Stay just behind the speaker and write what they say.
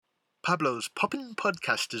Pablo's Poppin'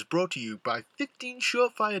 Podcast is brought to you by 15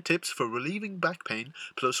 surefire tips for relieving back pain,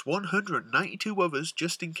 plus 192 others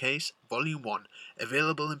just in case, Volume 1,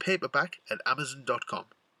 available in paperback at Amazon.com.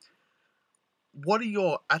 What are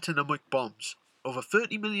your atomic bombs? Over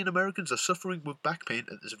 30 million Americans are suffering with back pain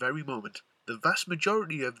at this very moment. The vast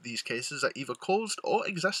majority of these cases are either caused or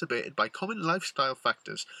exacerbated by common lifestyle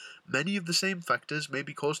factors. Many of the same factors may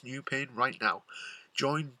be causing you pain right now.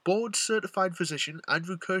 Join board-certified physician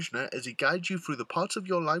Andrew Kirshner as he guides you through the parts of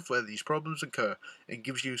your life where these problems occur and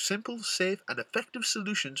gives you simple, safe, and effective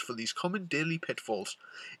solutions for these common daily pitfalls.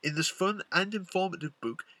 In this fun and informative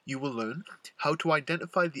book, you will learn how to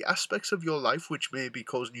identify the aspects of your life which may be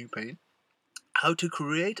causing you pain, how to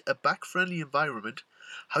create a back-friendly environment,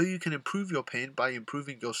 how you can improve your pain by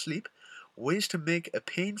improving your sleep, ways to make a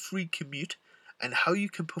pain-free commute, and how you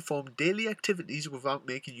can perform daily activities without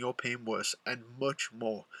making your pain worse, and much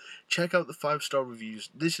more. Check out the 5-star reviews.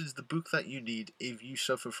 This is the book that you need if you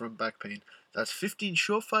suffer from back pain. That's 15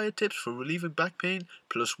 surefire tips for relieving back pain,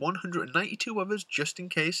 plus 192 others just in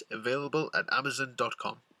case, available at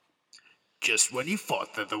Amazon.com. Just when you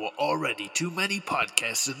thought that there were already too many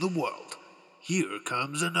podcasts in the world, here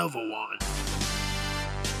comes another one.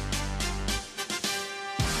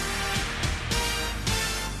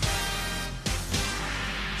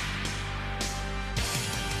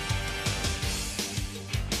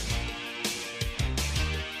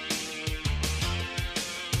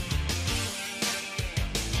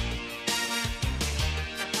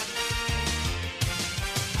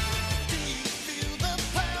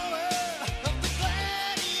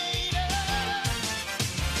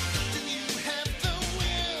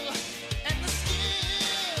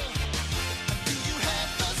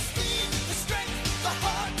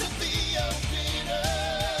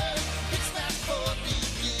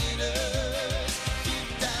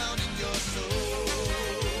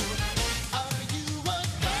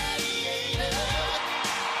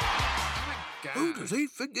 Who does he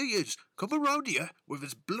think he is? Come around here with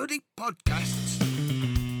his bloody podcasts.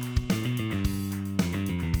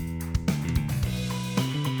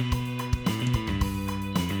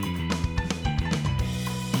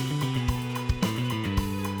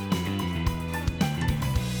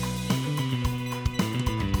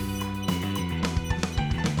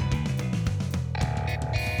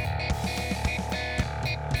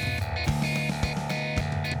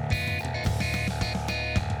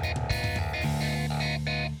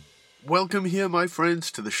 Welcome here, my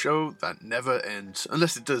friends, to the show that never ends.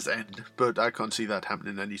 Unless it does end, but I can't see that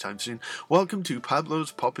happening anytime soon. Welcome to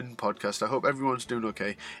Pablo's Poppin' Podcast. I hope everyone's doing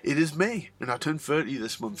okay. It is May, and I turned 30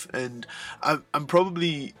 this month, and I'm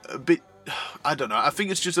probably a bit... I don't know, I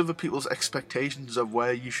think it's just other people's expectations of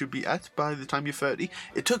where you should be at by the time you're 30.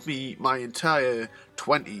 It took me my entire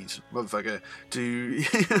 20s, motherfucker, to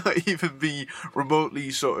even be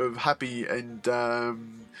remotely sort of happy and,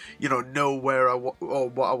 know where or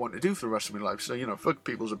what I want to do for the rest of my life. So, fuck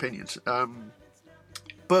people's opinions.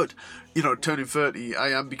 But, turning 30, I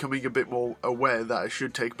am becoming a bit more aware that I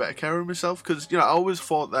should take better care of myself, because, I always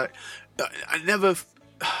thought that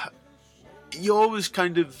you always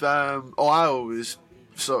kind of, or I always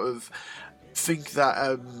sort of think that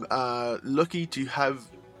I'm lucky to have,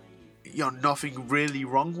 nothing really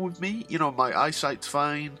wrong with me. My eyesight's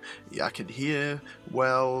fine, I can hear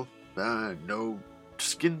well, no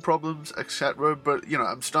skin problems, etc. But,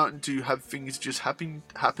 I'm starting to have things just happen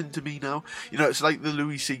to me now. It's like the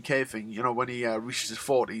Louis C.K. thing, when he reached his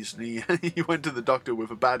 40s and he went to the doctor with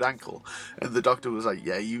a bad ankle, and the doctor was like,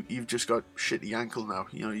 yeah, you've just got shitty ankle now,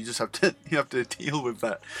 you just have to deal with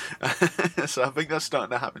that. So I think that's starting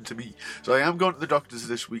to happen to me. So I am going to the doctors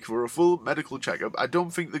this week for a full medical checkup. I don't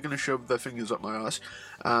think they're going to shove their fingers up my arse.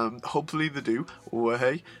 Hopefully they do, or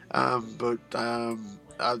hey, but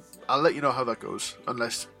I'll let you know how that goes,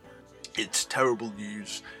 unless it's terrible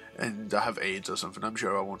news and I have AIDS or something. I'm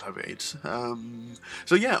sure I won't have AIDS.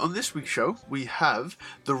 So yeah, on this week's show, we have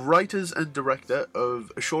the writers and director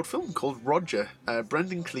of a short film called Roger,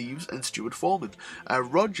 Brendan Cleaves and Stuart Foreman.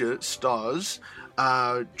 Roger stars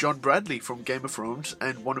John Bradley from Game of Thrones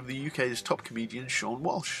and one of the UK's top comedians, Sean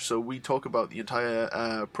Walsh. So we talk about the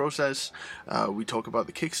entire process, we talk about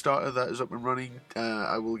the Kickstarter that is up and running,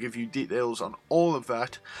 I will give you details on all of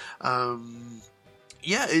that.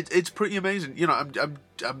 Yeah, it's pretty amazing.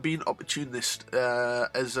 I'm being opportunist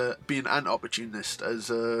being an opportunist as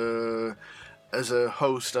a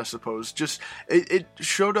host, I suppose. Just it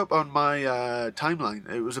showed up on my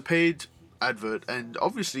timeline. It was a paid advert, and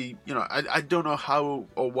obviously, I don't know how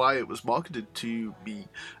or why it was marketed to me,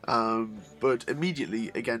 but immediately,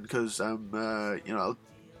 again, because I'll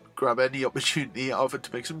grab any opportunity offered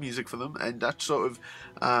to make some music for them, and that's sort of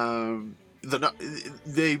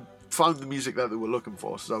they found the music that they were looking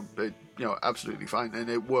for, so it, absolutely fine, and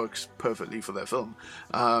it works perfectly for their film.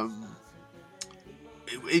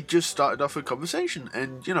 It just started off a conversation,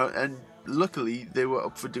 and luckily they were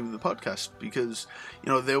up for doing the podcast because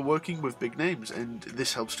they're working with big names, and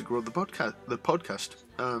this helps to grow the podcast.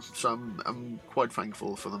 So I'm quite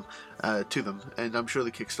thankful for them, to them, and I'm sure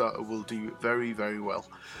the Kickstarter will do very, very well.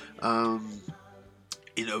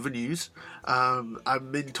 In other news, I'm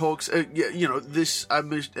in talks.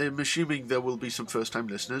 I'm assuming there will be some first-time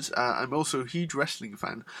listeners. I'm also a huge wrestling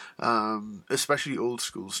fan, especially old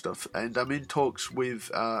school stuff, and I'm in talks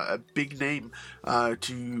with a big name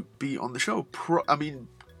to be on the show.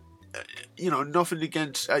 Nothing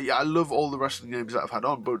against. I love all the wrestling names that I've had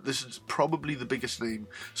on, but this is probably the biggest name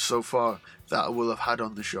so far that I will have had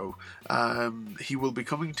on the show. He will be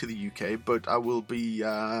coming to the UK, but I will be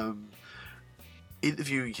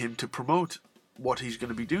interviewing him to promote what he's going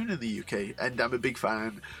to be doing in the UK, and I'm a big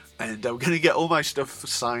fan, and I'm going to get all my stuff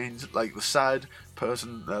signed like the sad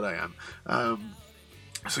person that I am.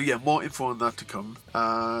 So yeah, more info on that to come.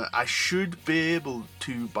 I should be able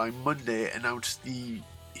to, by Monday, announce the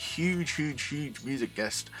huge music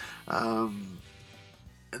guest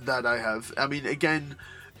that I have. I mean, again,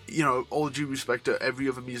 all due respect to every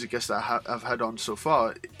other music guest that I've had on so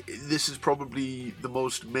far, this is probably the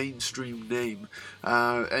most mainstream name,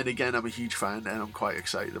 and again, I'm a huge fan, and I'm quite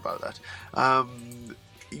excited about that.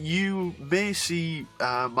 You may see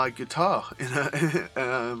my guitar in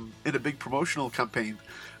a big promotional campaign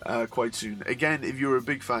quite soon. Again, if you're a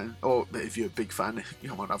big fan,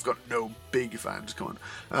 come on, I've got no big fans, come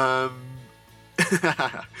on.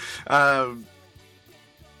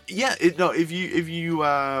 If you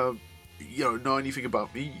know anything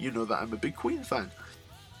about me, you know that I'm a big Queen fan.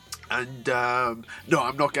 And no,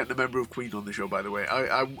 I'm not getting a member of Queen on the show, by the way.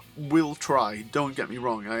 I will try, don't get me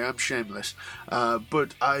wrong, I am shameless.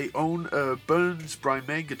 But I own a Burns Brian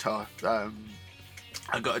May guitar. I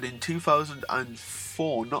got it in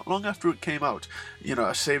 2004, not long after it came out.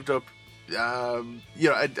 I saved up.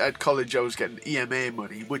 At college I was getting EMA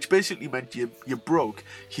money, which basically meant you're broke.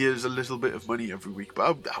 Here's a little bit of money every week,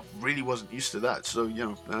 but I really wasn't used to that. So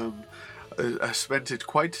I spent it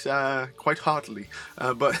quite heartily.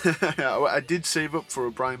 But I did save up for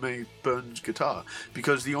a Brian May Burns guitar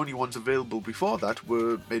because the only ones available before that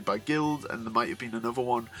were made by Guild, and there might have been another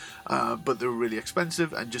one, but they were really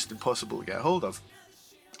expensive and just impossible to get hold of.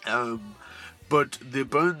 But the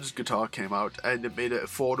Burns guitar came out and it made it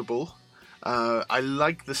affordable. I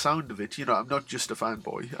like the sound of it. I'm not just a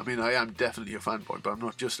fanboy. I mean, I am definitely a fanboy, but I'm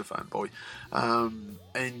not just a fanboy.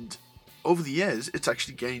 And over the years, it's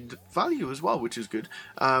actually gained value as well, which is good.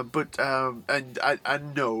 But I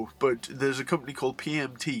know, but there's a company called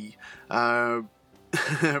PMT,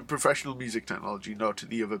 Professional Music Technology, not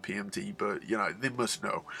the other PMT, but they must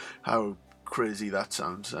know how crazy that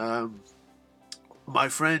sounds. My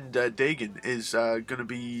friend Dagan is going to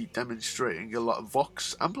be demonstrating a lot of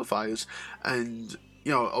Vox amplifiers, and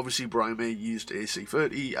obviously Brian May used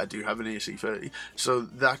AC30. I do have an AC30, so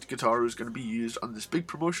that guitar is going to be used on this big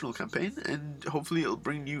promotional campaign, and hopefully it'll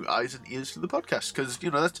bring new eyes and ears to the podcast, because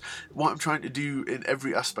that's what I'm trying to do in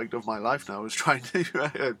every aspect of my life now, is trying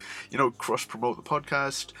to cross promote the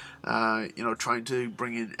podcast, trying to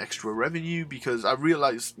bring in extra revenue, because I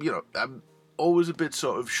realize I'm always a bit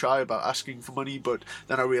sort of shy about asking for money, but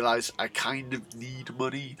then I realise I kind of need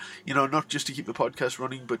money, not just to keep the podcast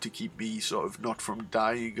running, but to keep me sort of not from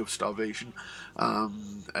dying of starvation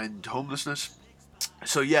and homelessness.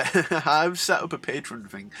 So yeah, I've set up a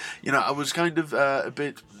Patreon thing. I was kind of a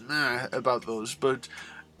bit meh about those, but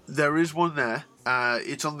there is one there.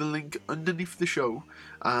 It's on the link underneath the show.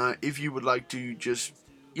 If you would like to just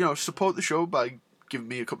support the show by giving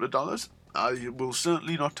me a couple of dollars, I will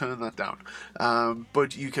certainly not turn that down.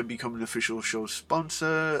 But you can become an official show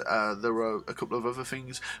sponsor. There are a couple of other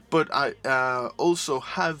things. But I also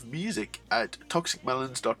have music at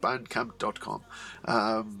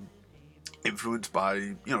toxicmelons.bandcamp.com. Influenced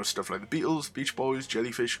by, stuff like the Beatles, Beach Boys,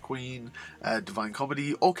 Jellyfish, Queen, Divine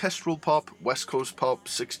Comedy, orchestral pop, West Coast pop,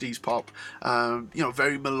 60s pop,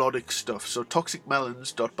 very melodic stuff. So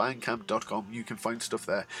toxicmelons.bandcamp.com, you can find stuff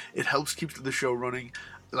there. It helps keep the show running.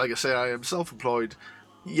 Like I say, I am self-employed.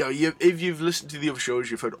 If you've listened to the other shows,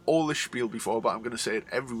 you've heard all this spiel before, but I'm going to say it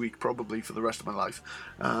every week probably for the rest of my life.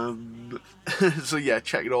 So yeah,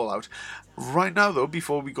 check it all out. Right now though,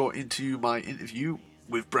 before we go into my interview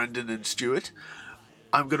with Brendan and Stuart,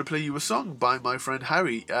 I'm going to play you a song by my friend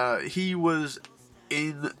Harry. He was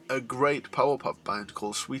in a great power pop band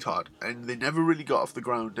called Sweetheart, and they never really got off the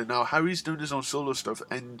ground. And now Harry's doing his own solo stuff,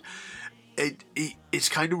 and it's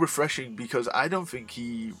kind of refreshing because I don't think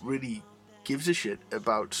he really gives a shit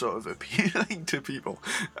about sort of appealing to people.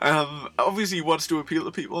 Obviously he wants to appeal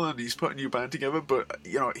to people and he's putting a new band together, but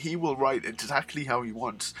he will write exactly how he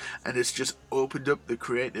wants, and it's just opened up the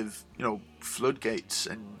creative floodgates,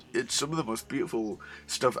 and it's some of the most beautiful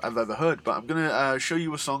stuff I've ever heard. But I'm gonna show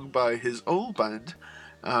you a song by his old band,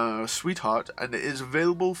 Sweetheart, and it is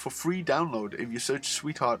available for free download if you search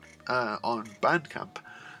Sweetheart on Bandcamp.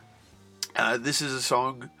 This is a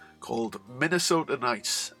song called Minnesota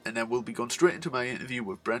Nights, and then we'll be going straight into my interview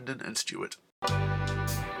with Brendan and Stuart.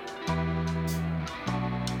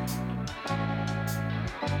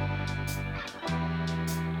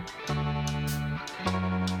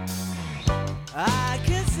 I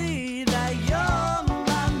can see that you're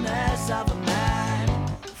my mess of a man,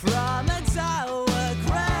 from exile a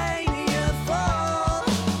cranial fall.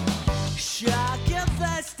 Shock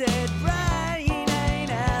infested brain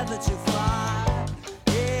ain't ever too far,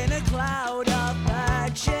 in a cloud of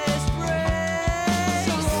purchased praise.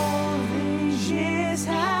 So all these years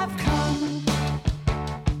have come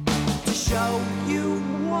to show you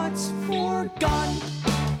what's forgone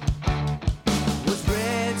was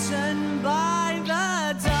written by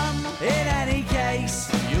the dumb. In any case,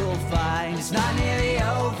 you'll find it's not nearly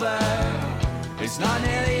over. It's not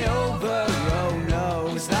nearly over. Oh no,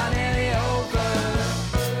 it's not nearly over.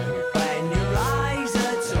 When your eyes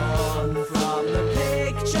are torn from the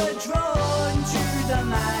picture drawn to the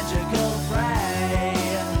magical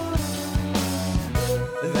frame,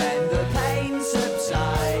 then the pain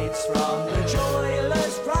subsides from the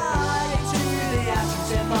joyless ride to the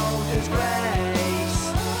absence of Olga's grace.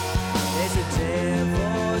 It's a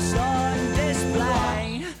divorce on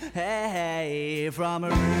display, hey, from a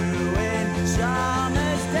ruined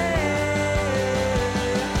summer's day.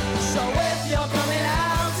 So if you're coming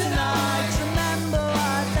out tonight, remember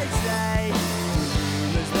what they say. The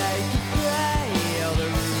rumors they could play, oh, the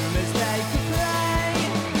rumors they could play.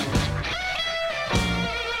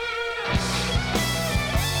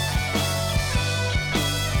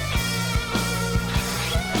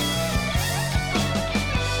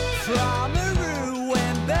 From a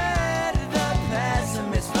ruined bed, the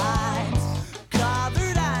pessimist finds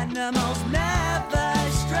covered animals never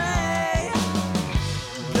stray.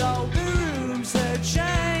 Though the rooms have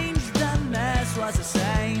changed, the mess was the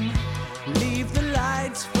same. Leave the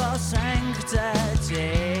lights for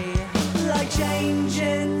sanctity, like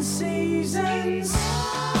changing seasons.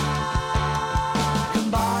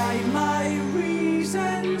 Combine my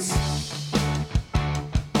reasons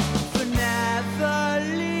for never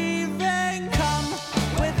leaving. Come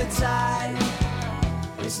with the tide.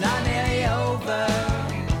 It's not nearly over.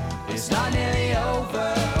 It's not nearly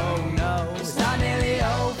over. Oh no, it's not nearly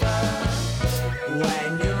over.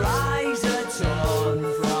 When your eyes are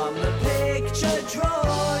torn from the picture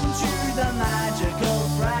drawn to the magical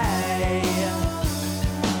frame,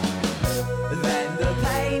 then the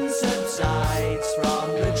pain subsides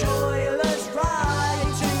from the joyless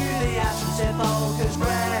ride to the absence of Olga's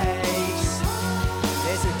grace.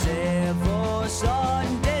 It's a divorce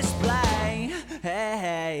on display,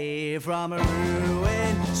 hey, from a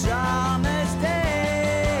ruined summer's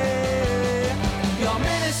day. Your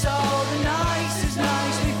Minnesota nights is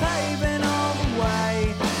nicely paving all the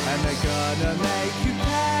way, and they're gonna make you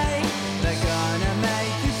pay. They're gonna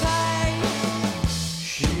make you pay.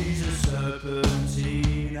 She's a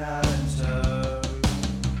serpentine and her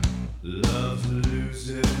love's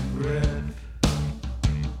losing grip.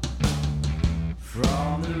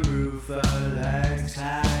 From the roof her legs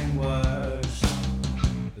hang worse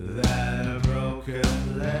than a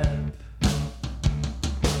broken lip.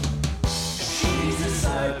 She's a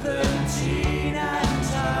serpentine and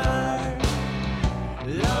her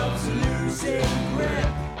love's losing grip.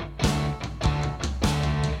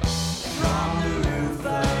 From the roof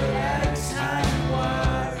her legs hang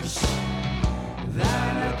worse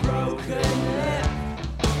than a broken lip.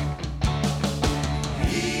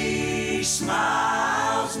 He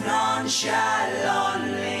smiles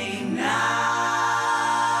nonchalantly nice.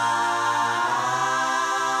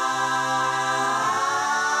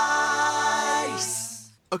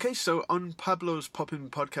 Okay, so on Pablo's Poppin'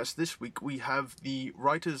 podcast this week, we have the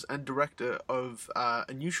writers and director of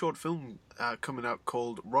a new short film coming out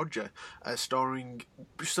called Roger, starring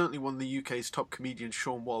certainly one of the UK's top comedians,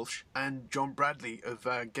 Sean Walsh, and John Bradley of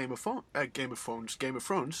Game of Thrones.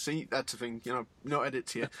 See, that's a thing, no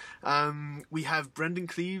edits here. We have Brendan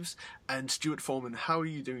Cleaves and Stuart Foreman. How are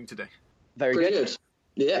you doing today? Very Pretty good. good.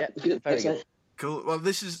 Yeah, good. very Excellent. Cool. Well,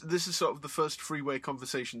 this is sort of the first freeway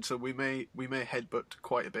conversation, so we may headbutt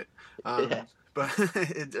quite a bit. Yeah. But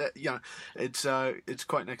it's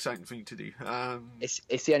quite an exciting thing to do.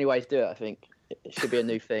 It's the only way to do it, I think. It should be a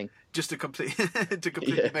new thing. Just to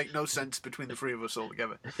completely make no sense between the three of us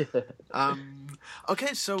altogether.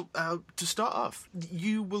 Okay, so to start off,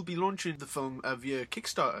 you will be launching the film via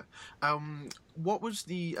Kickstarter. What was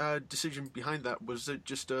the decision behind that? Was it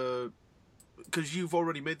just because you've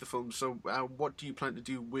already made the film, so what do you plan to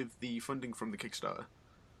do with the funding from the Kickstarter?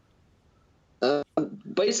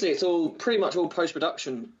 Basically, it's pretty much all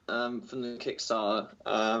post-production from the Kickstarter,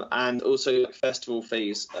 and also festival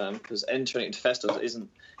fees, because entering into festivals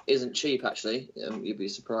isn't cheap, actually. You'd be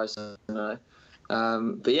surprised to know.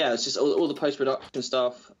 But yeah, it's just all the post-production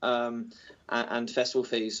stuff and festival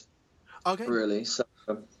fees. Okay. Really. So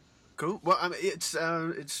cool. Well, I mean, it's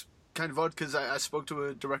kind of odd because I spoke to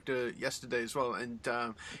a director yesterday as well, and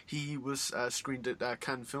he was screened at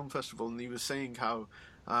Cannes Film Festival, and he was saying how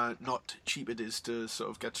not cheap it is to sort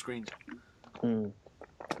of get screened.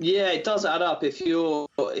 Yeah, it does add up. If you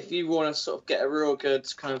want to sort of get a real good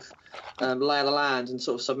kind of lay of the land and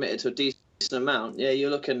sort of submit it to a decent amount, yeah, you're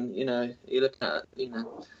looking at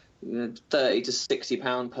 £30 to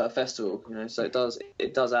 £60 per festival. So it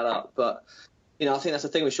does add up. But I think that's the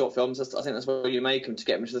thing with short films. I think that's why you make them, to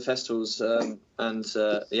get them to the festivals. So that's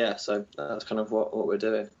kind of what we're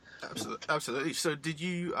doing. Absolutely. So, did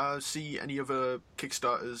you see any other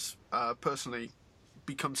Kickstarters personally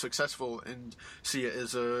become successful and see it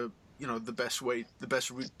as the best route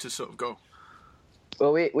to sort of go?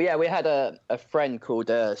 Well, we had a friend called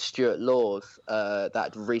Stuart that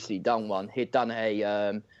had recently done one. He'd done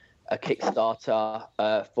a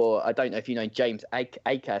Kickstarter for, I don't know if you know James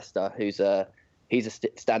Acaster, he's a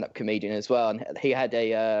stand-up comedian as well, and he had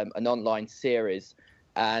an online series.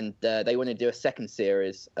 And they wanted to do a second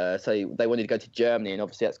series, so they wanted to go to Germany, and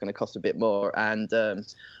obviously that's going to cost a bit more. And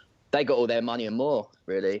they got all their money and more,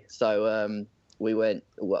 really. So we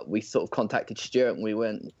sort of contacted Stuart, and we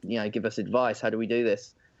went, give us advice. How do we do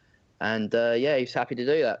this? And he was happy to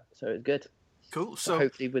do that, so it was good. Cool. So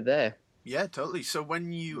hopefully we're there. Yeah, totally. So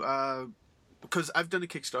when you, because I've done a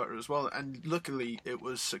Kickstarter as well, and luckily it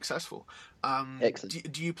was successful.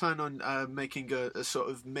 Excellent. Do you plan on making a sort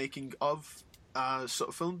of making of sort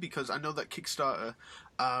of film? Because I know that Kickstarter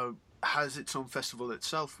has its own festival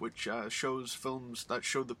itself, which shows films that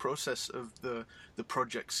show the process of the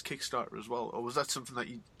project's Kickstarter as well. Or was that something that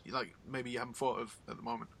you maybe you haven't thought of at the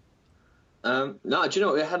moment? No, do you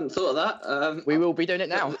know what? We hadn't thought of that. We will be doing it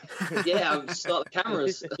now. Yeah, I'll start the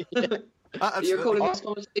cameras. You're recording this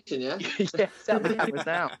conversation, yeah? Yeah, start the cameras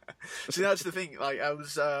now. See, that's the thing. I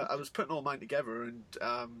was putting all mine together, and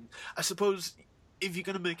I suppose if you're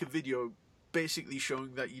going to make a video basically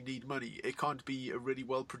showing that you need money, it can't be a really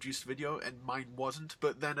well produced video, and mine wasn't.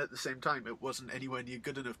 But then at the same time, it wasn't anywhere near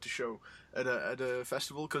good enough to show at a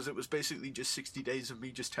festival, because it was basically just 60 days of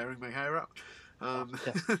me just tearing my hair out.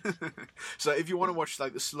 So if you want to watch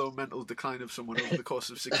the slow mental decline of someone over the course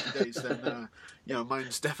of 60 days, then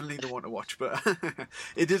mine's definitely the one to watch. But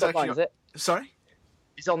it is online, actually. Is it? Sorry.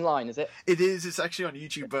 It's online, is it? It is. It's actually on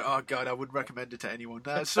YouTube, but oh god, I wouldn't recommend it to anyone.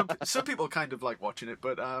 Some people kind of like watching it,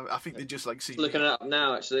 but I think they just like seeing. Looking it up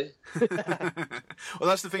now, actually. Well,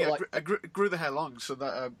 that's the thing. I grew the hair long, so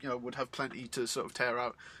that would have plenty to sort of tear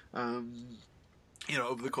out.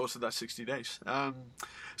 Over the course of that 60 days.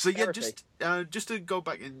 So yeah, just to go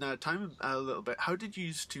back in time a little bit. How did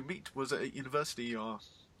you two meet? Was it at university or?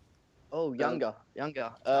 Oh, younger. Okay.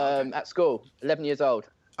 At school, 11 years old.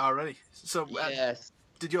 Already. So yes.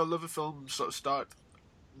 Did your love of film sort of start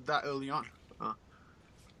that early on?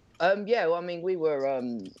 Yeah, well, I mean, we were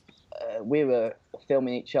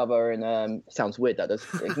filming each other, and sounds weird. That does.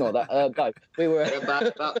 Ignore that. No, we were.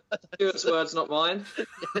 Stuart's words, not mine. Yeah,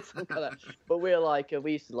 something like that. But we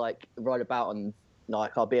used to ride about on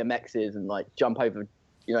our BMXs and jump over,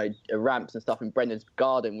 ramps and stuff in Brendan's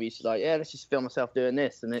garden. We used to let's just film myself doing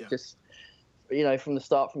this, and it just. From the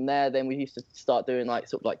start from there, then we used to start doing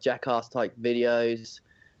jackass type videos,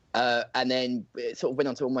 and then it sort of went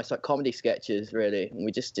on to almost comedy sketches, really. And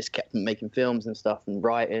we just kept making films and stuff, and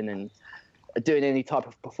writing and doing any type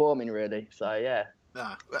of performing, really. So yeah.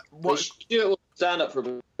 Stuart was stand up for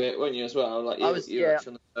a bit, weren't you, as well?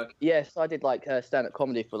 Yes, I did stand up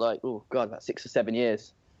comedy for about 6 or 7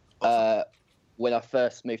 years. Awesome. When I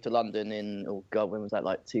first moved to London in when was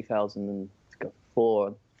that?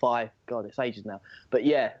 2004. 5, God, it's ages now. But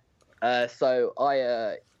yeah, so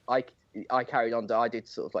I carried on. I did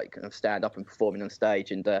sort of kind of stand up and performing on stage.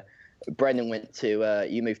 And Brendan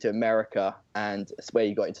you moved to America, and it's where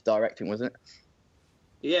you got into directing, wasn't it?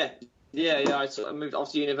 Yeah, Yeah. I moved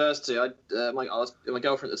off to university. My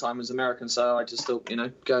girlfriend at the time was American, so I just thought,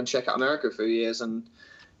 go and check out America for a few years, and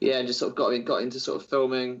and just sort of got into sort of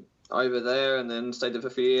filming over there, and then stayed there for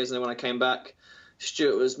a few years, and then when I came back,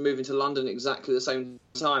 Stuart was moving to London exactly the same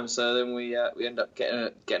time, so then we ended up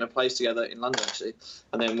getting a place together in London actually,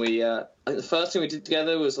 and then I think the first thing we did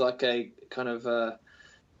together was like a kind of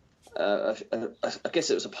I guess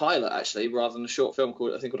it was a pilot actually, rather than a short film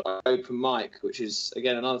called Open Mic, which is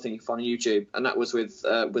again another thing you can find on YouTube, and that was with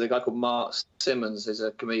a guy called Mark Simmons, who's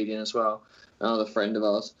a comedian as well, another friend of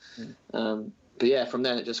ours. But yeah, from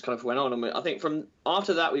then it just kind of went on, and I think from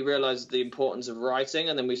after that we realised the importance of writing,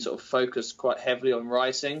 and then we sort of focused quite heavily on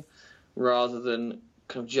writing rather than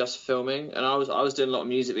kind of just filming. And I was doing a lot of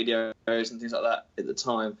music videos and things like that at the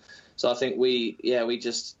time, so I think we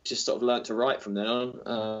just sort of learnt to write from then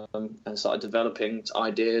on, and started developing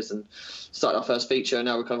ideas and started our first feature, and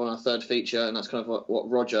now we're kind of on our third feature, and that's kind of what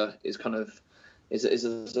Roger is kind of is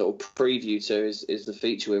a sort of preview to is the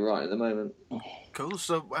feature we're writing at the moment. Cool.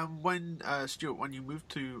 So when Stuart, when you moved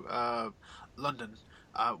to London,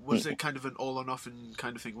 was it kind of an all or nothing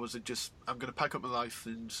kind of thing? Was it just I'm going to pack up my life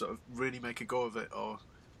and sort of really make a go of it, or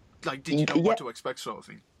like did you know what to expect, sort of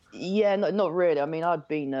thing? Yeah, not really. I mean, I'd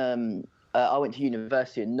been I went to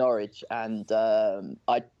university in Norwich, and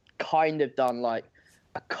I'd kind of done like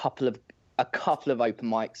a couple of open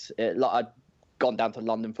mics. Like I'd gone down to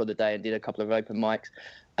London for the day and did a couple of open mics.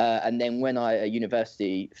 And then when I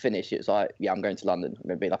university finished, it was like, yeah, I'm going to London. I'm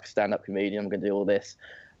going to be like a stand-up comedian. I'm going to do all this.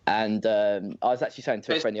 And I was actually saying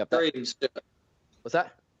to a friend the other day. What's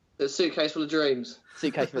that? A suitcase full of dreams.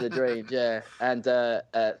 Suitcase full of dreams, yeah. And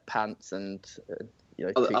pants and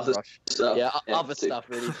other stuff. Yeah, other stuff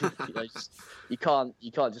really. You can't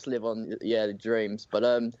just live on the dreams. But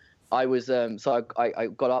I was so I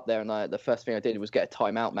got up there, and the first thing I did was get a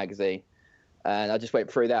Time Out magazine. And I just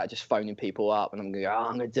went through that, just phoning people up, and I'm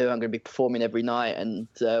going to be performing every night. And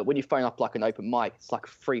when you phone up like an open mic, it's like a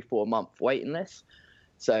 3-4 month waiting list.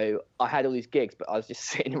 So I had all these gigs, but I was just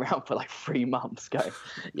sitting around for like 3 months going,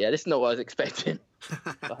 yeah, this is not what I was expecting.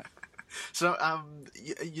 So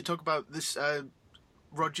you talk about this,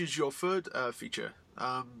 Roger's your third feature.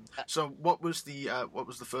 So what was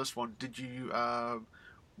the first one? Did you,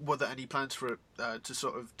 were there any plans for it to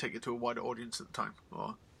sort of take it to a wider audience at the time,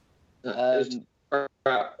 or? It wasn't very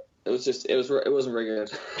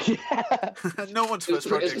good. Yeah. No one's first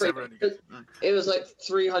project's ever any good. It was like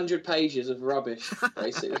 300 pages of rubbish,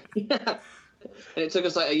 basically. And it took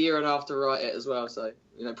us like a year and a half to write it as well, so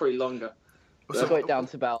probably longer. So I got it down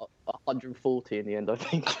to about 140 in the end, I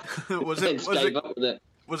think. was it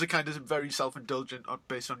kind of very self-indulgent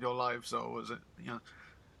based on your lives, or was it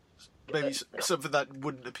maybe something that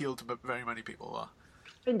wouldn't appeal to very many people? Or?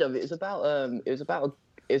 Kind of. It was about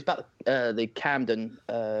the Camden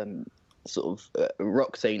sort of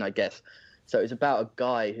rock scene, I guess. So it was about a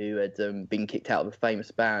guy who had been kicked out of a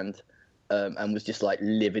famous band and was just like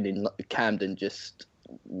living in Camden, just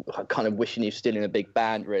kind of wishing he was still in a big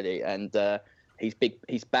band, really. And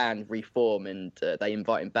his band reform, and they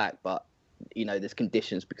invite him back, but there's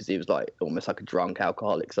conditions because he was like almost like a drunk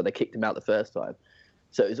alcoholic, so they kicked him out the first time.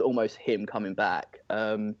 So it was almost him coming back.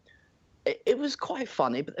 It was quite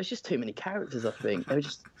funny, but there's just too many characters, I think. There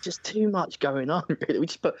was just too much going on, really. We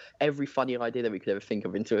just put every funny idea that we could ever think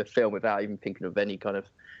of into a film without even thinking of any kind of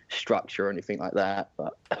structure or anything like that.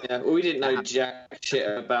 But yeah, well, we didn't know jack shit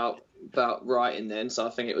about writing then, so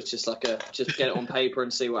I think it was just like just get it on paper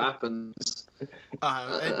and see what happens.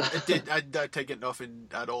 It did. I take it nothing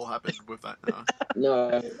at all happened with that.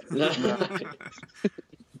 No.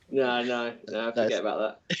 No, forget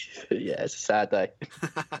about that. Yeah, it's a sad day.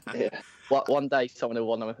 Yeah. One day someone will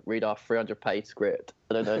want to read our 300-page script.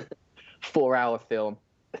 I don't know, 4-hour film.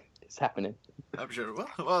 It's happening. I'm sure.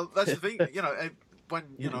 Well, that's the thing. When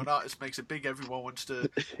an artist makes it big, everyone wants to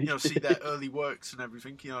see their early works and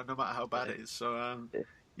everything. No matter how bad it is. So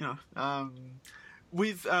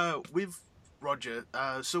with Roger.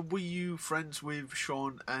 So were you friends with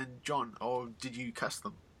Sean and John, or did you cast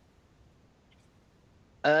them?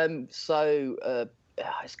 So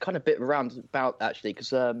it's kind of a bit roundabout actually,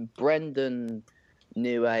 because Brendan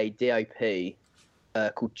knew a DOP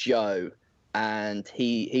called Joe, and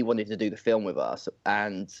he wanted to do the film with us,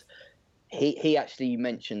 and he actually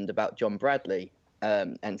mentioned about John Bradley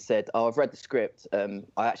and said, "Oh, I've read the script.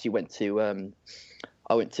 I actually went to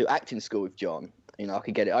acting school with John. I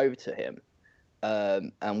could get it over to him."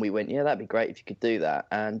 And we went, "Yeah, that'd be great if you could do that."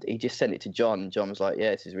 And he just sent it to John, and John was like,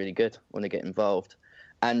 "Yeah, this is really good. I want to get involved."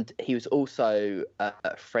 And he was also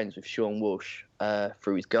friends with Sean Walsh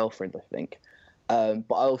through his girlfriend, I think.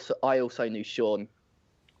 But I also knew Sean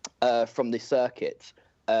from the circuit.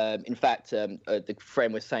 In fact, the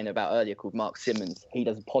friend was saying about earlier called Mark Simmons, he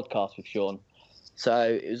does a podcast with Sean.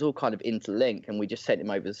 So it was all kind of interlinked, and we just sent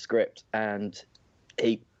him over the script, and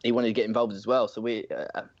he wanted to get involved as well. So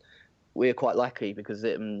we're quite lucky because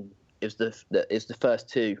it was the first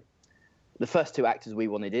two actors we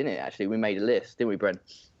wanted in it. Actually, we made a list, didn't we, Brent?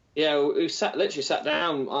 Yeah, we literally sat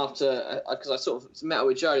down after, because I sort of met up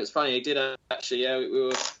with Joe. It's funny, he did actually. Yeah,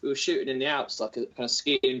 we were shooting in the Alps, like a kind of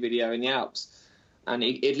skiing video in the Alps, and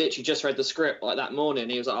he'd literally just read the script like that morning.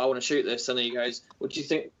 He was like, "I want to shoot this," and then he goes, "What do you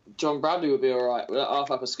think? John Bradley would be all right? We're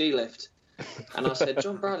half up a ski lift." And I said,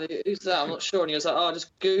 "John Bradley, who's that? I'm not sure." And he was like, "Oh,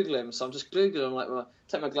 just Google him." So I'm just Googling him, like, well,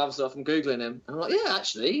 take my gloves off and Googling him. And I'm like, "Yeah,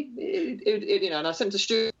 actually, you know." And I sent him to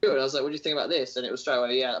Stuart. And I was like, "What do you think about this?" And it was straight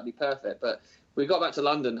away, "Yeah, that'd be perfect." But we got back to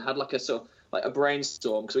London, had like a sort of like a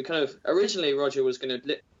brainstorm, because we kind of originally Roger was going to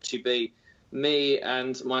literally be me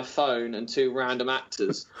and my phone and two random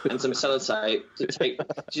actors and some sellotape to take.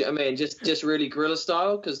 Do you know what I mean? Just really guerrilla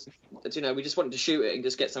style, because you know we just wanted to shoot it and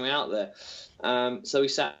just get something out there. So we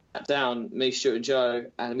sat down, me, Stuart, and Joe,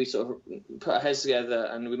 and we sort of put our heads together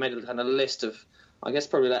and we made a kind of list of, I guess,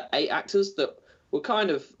 probably like 8 actors that were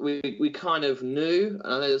kind of we kind of knew.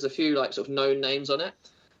 And I know there's a few like sort of known names on it.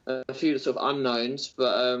 A few sort of unknowns,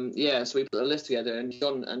 but yeah, so we put a list together, and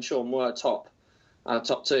John and Sean were top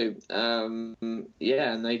 2.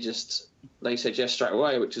 Yeah, and they said yes straight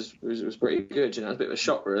away, which was pretty good. You know, it was a bit of a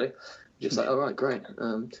shock, really. Just like, all right, great.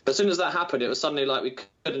 But as soon as that happened, it was suddenly like we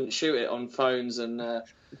couldn't shoot it on phones and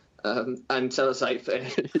sellotape.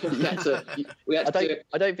 we had to do it.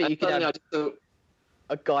 I don't think you can have thought,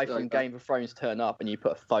 a guy from Game of Thrones turn up and you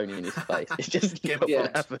put a phone in his face. It's just not going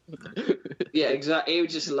to happen. Yeah, exactly. He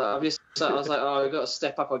was just like, I was like, oh, we've got to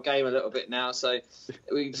step up our game a little bit now. So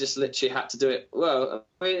we just literally had to do it. Well,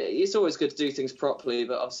 I mean, it's always good to do things properly,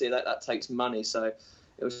 but obviously that takes money. So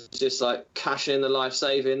it was just like cash in the life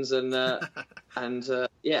savings and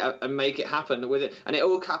make it happen with it. And it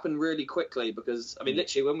all happened really quickly because, I mean,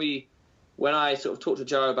 literally when I sort of talked to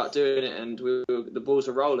Joe about doing it and the balls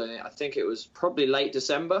were rolling, I think it was probably late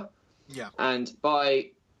December. Yeah. And by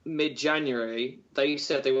mid-January, they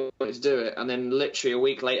said they wanted to do it. And then literally a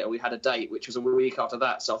week later, we had a date, which was a week after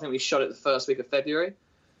that. So I think we shot it the first week of February.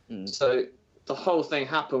 So the whole thing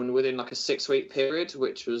happened within like a 6-week period,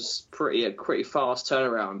 which was a pretty fast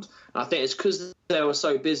turnaround. And I think it's because they were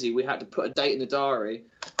so busy, we had to put a date in the diary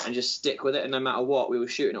and just stick with it. And no matter what, we were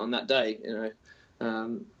shooting it on that day, you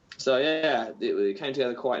know. So yeah, it came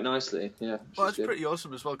together quite nicely. Yeah. Well, it's pretty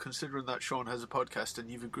awesome as well, considering that Sean has a podcast and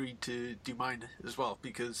you've agreed to do mine as well.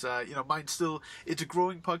 Because you know, mine it's a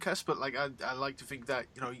growing podcast, but like I like to think that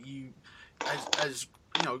you know you as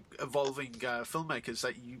you know evolving filmmakers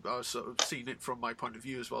that you are sort of seeing it from my point of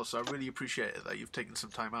view as well. So I really appreciate it that you've taken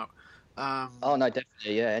some time out. Oh no,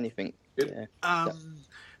 definitely, yeah, anything. Good. Yeah.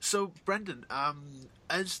 So Brendan,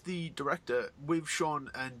 as the director, with Sean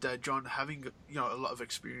and John having a lot of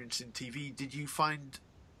experience in TV, did you find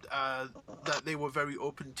that they were very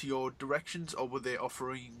open to your directions, or were they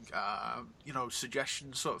offering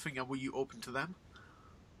suggestions sort of thing, and were you open to them?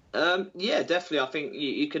 Yeah, definitely. I think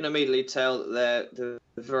you can immediately tell that they're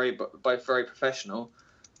both very professional.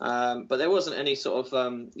 But there wasn't any sort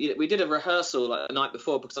of we did a rehearsal like the night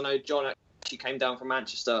before, because I know John actually came down from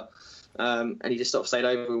Manchester. And he just sort of stayed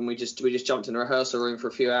over, and we just jumped in the rehearsal room for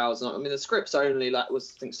a few hours. And I mean, the script's only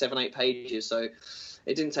was I think 7-8 pages, so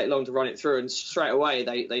it didn't take long to run it through. And straight away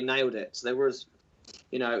they nailed it. So there was,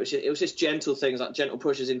 it was just gentle things, like gentle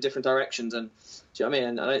pushes in different directions. And do you know what I mean?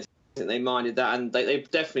 And I don't think they minded that. And they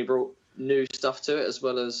definitely brought new stuff to it, as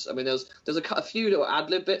well as, I mean, there's a few little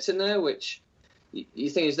ad-lib bits in there which you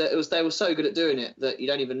think is that they were so good at doing it that you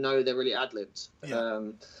don't even know they're really ad-libbed. Yeah.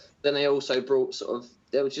 Then they also brought sort of,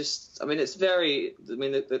 they were just, I mean, it's very, I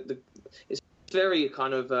mean, it's very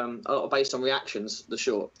kind of a lot based on reactions, the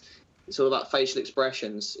short. It's all about facial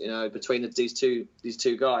expressions, between these two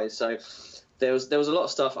guys. So there was a lot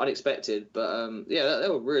of stuff unexpected, but they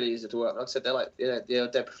were really easy to work. Like I said,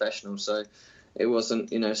 they're professionals, so it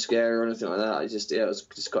wasn't scary or anything like that. It was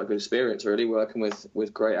just quite a good experience, really, working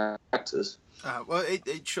with great actors. Well,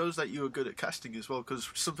 it shows that you were good at casting as well, because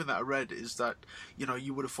something that I read is that,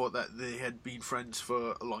 you would have thought that they had been friends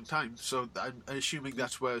for a long time. So I'm assuming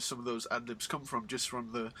that's where some of those ad-libs come from, just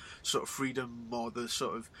from the sort of freedom or the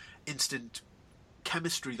sort of instant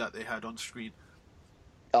chemistry that they had on screen.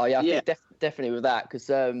 Oh, yeah, I think definitely with that, because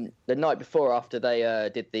the night before, after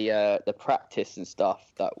they did the practice and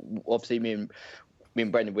stuff, that obviously me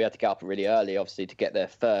and Brendan, we had to get up really early, obviously, to get there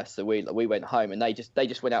first. So we went home, and they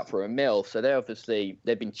just went out for a meal. So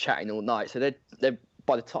they've been chatting all night. So they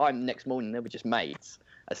by the time next morning, they were just mates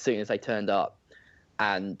as soon as they turned up.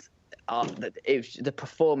 And it was the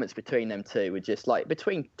performance between them two were just like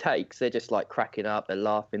between takes they're just like cracking up, they're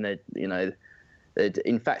laughing,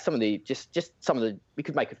 in fact some of the we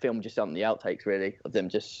could make a film just on the outtakes really of them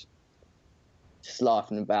just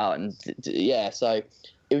laughing about, and so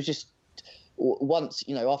it was just once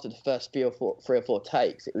after the first three or four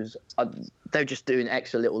takes it was they were just doing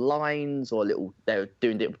extra little lines or they were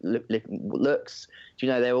doing looks,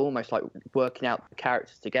 they were almost like working out the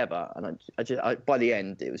characters together, and I by the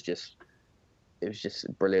end it was just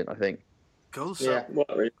brilliant, I think. Cool. So,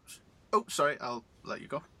 oh, sorry, I'll let you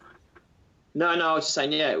go. No, I was just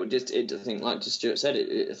saying, I think, like Stuart said,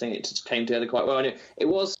 I think it just came together quite well. And it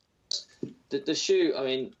was the shoot. I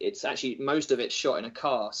mean, it's actually most of it's shot in a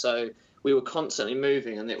car, so we were constantly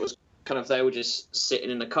moving, and it was kind of they were just sitting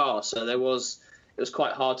in the car, so it was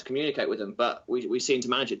quite hard to communicate with them. But we seemed to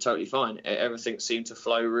manage it totally fine. Everything seemed to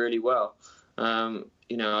flow really well.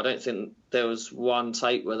 I don't think there was one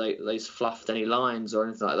take where they fluffed any lines or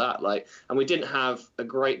anything like that. And we didn't have a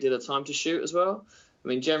great deal of time to shoot as well. I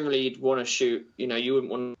mean, generally you'd want to shoot, you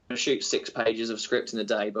wouldn't want to shoot 6 pages of script in a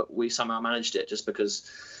day, but we somehow managed it just because,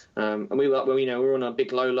 and we were on a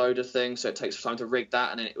big low loader thing, so it takes time to rig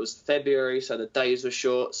that. And then it was February, so the days were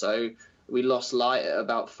short, so we lost light at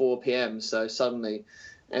about 4 p.m. So suddenly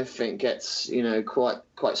everything gets, quite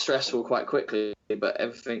stressful quite quickly, but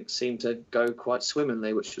everything seemed to go quite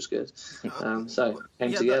swimmingly, which was good. So it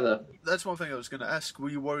came together. That's one thing I was going to ask. Were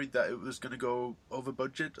you worried that it was going to go over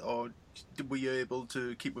budget, or were you able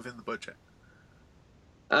to keep within the budget?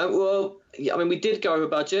 We did go over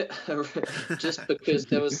budget just because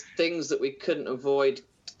there was things that we couldn't avoid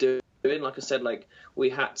doing. Like I said, we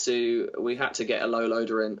had to get a low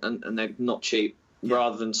loader in, and they're not cheap. Yeah.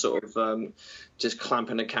 Rather than sort of just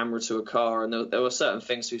clamping a camera to a car, and there were certain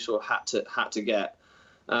things we sort of had to get.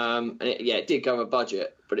 And it did go over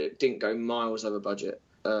budget, but it didn't go miles over budget.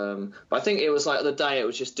 But I think it was like the day it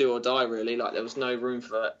was just do or die really. Like there was no room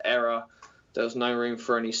for error, there was no room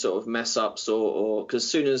for any sort of mess ups or because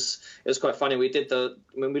as soon as it was quite funny, we did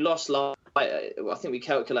when we lost light. I think we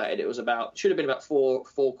calculated it was should have been about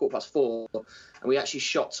 4:15, and we actually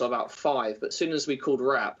shot to about 5. But as soon as we called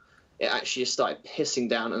wrap, it actually just started pissing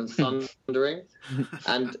down and thundering,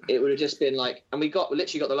 and it would have just been and we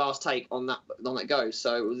literally got the last take on that go.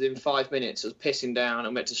 So within 5 minutes, it was pissing down,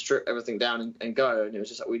 and we had to strip everything down and go. And it was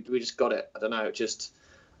just we just got it. I don't know. I just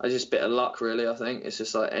a bit of luck, really. I think it's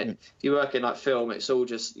just if you work in film, it's all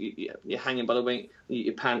just you're hanging by the wing,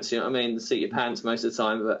 your pants. You know what I mean? The seat your pants most of the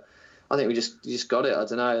time, but I think we just got it. I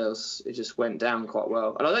don't know. It just went down quite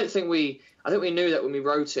well, and I think we knew that when we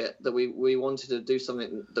wrote it that we wanted to do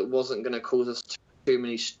something that wasn't going to cause us too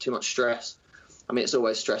much stress. I mean, it's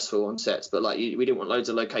always stressful on sets, but we didn't want loads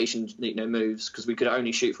of location moves because we could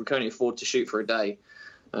only afford to shoot for a day.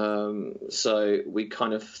 So we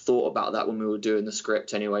kind of thought about that when we were doing the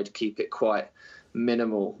script anyway, to keep it quite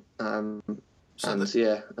minimal.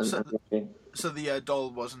 So the doll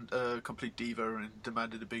wasn't a complete diva and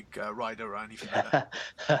demanded a big rider or anything like that.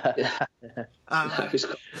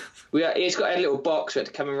 He's got a little box. We had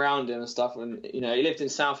to come around him and stuff. And he lived in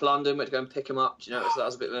South London. We had to go and pick him up. So that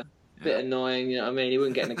was a bit annoying. You know what I mean? He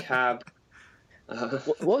wouldn't get in a cab.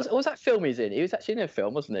 What was that film he's in? He was actually in a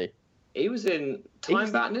film, wasn't he? He was in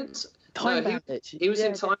Time Bandits. He was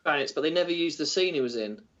in Time Bandits, but they never used the scene he was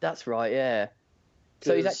in. That's right. Yeah.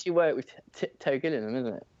 So he's actually worked with Terry Gilliam,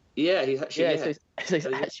 isn't it? Yeah, he's actually. So he's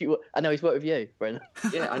actually. I know he's worked with you, Brendan.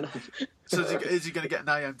 Yeah, I know. So is he going to get an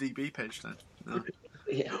IMDb page then? No.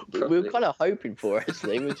 Yeah, we were kind of hoping for it,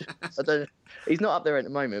 actually. I don't. He's not up there at the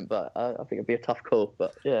moment, but I think it'd be a tough call.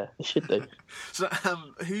 But yeah, he should do. So,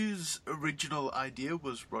 whose original idea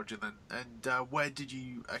was Roger then, and where did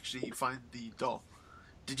you actually find the doll?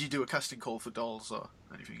 Did you do a casting call for dolls or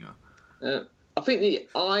anything? I think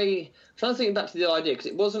I'm trying to think back to the idea because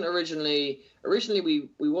it wasn't originally. Originally, we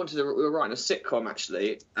were writing a sitcom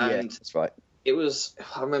actually, and that's right. It was.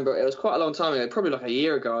 I remember it was quite a long time ago, probably a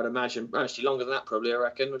year ago, I'd imagine. Actually, longer than that, probably. I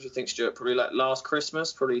reckon. What do you think, Stuart? Probably last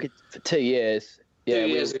Christmas, probably. For 2 years. Yeah, 2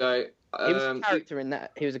 years ago. He was a character in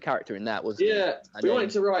that. He was a character in that, wasn't he? Yeah, we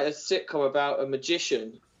wanted to write a sitcom about a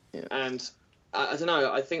magician, and I don't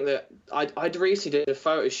know. I think that I'd recently did a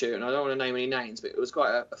photo shoot, and I don't want to name any names, but it was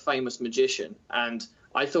quite a famous magician, and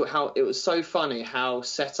I thought how it was so funny how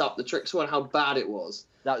set up the tricks were and how bad it was.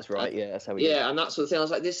 That's right. Yeah, that's how we. Yeah, and that sort of thing. I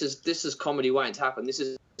was like, this is comedy waiting to happen. This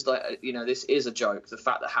is this is a joke. The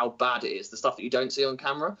fact that how bad it is, the stuff that you don't see on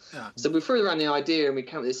camera. Yeah. So we threw around the idea, and we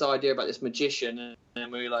came up with this idea about this magician,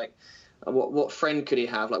 and we were like, what friend could he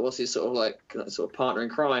have? Like, what's his sort of partner in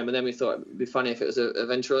crime? And then we thought it'd be funny if it was a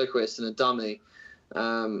ventriloquist and a dummy.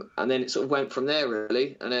 And then it sort of went from there,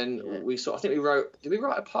 really. And then I think we wrote. Did we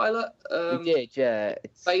write a pilot? We did, yeah.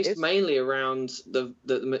 Based mainly around the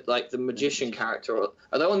magician character.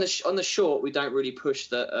 Although on the short, we don't really push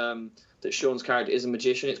that Sean's character is a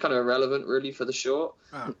magician. It's kind of irrelevant, really, for the short.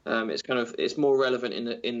 Oh. It's more relevant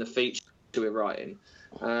in the feature we're writing.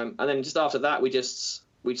 And then just after that, we did a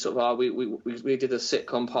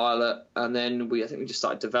sitcom pilot, and then I think we just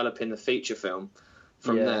started developing the feature film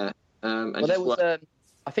from there.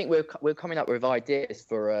 I think we're coming up with ideas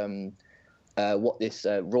for what this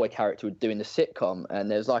Roy character would do in the sitcom,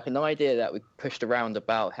 and there's like an idea that we pushed around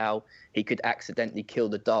about how he could accidentally kill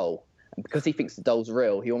the doll, and because he thinks the doll's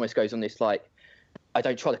real, he almost goes on this like, I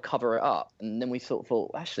don't try to cover it up, and then we sort of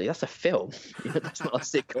thought, actually, that's a film. That's not a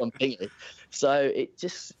sitcom thing. So it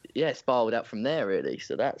just spiraled out from there, really.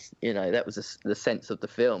 So that's that was the sense of the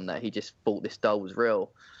film, that he just thought this doll was real,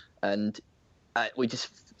 and we just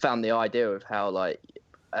found the idea of how I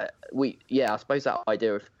suppose that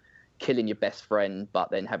idea of killing your best friend, but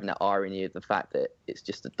then having that irony of the fact that it's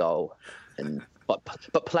just a doll, and but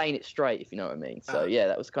playing it straight, if you know what I mean. So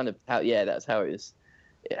that was kind of that's how it was.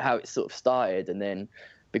 How it sort of started, and then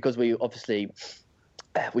because we obviously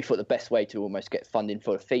we thought the best way to almost get funding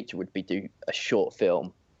for a feature would be do a short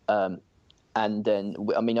film, and then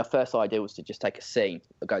our first idea was to just take a scene,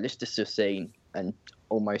 let's just do a scene and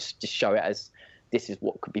almost just show it as this is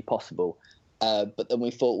what could be possible, but then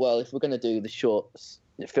we thought, well, if we're going to do the short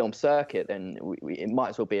film circuit, then it might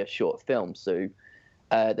as well be a short film. So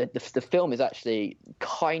the film is actually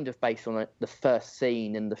kind of based on the first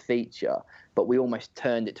scene in the feature, but we almost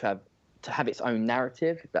turned it to have its own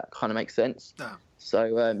narrative, if that kind of makes sense. Yeah.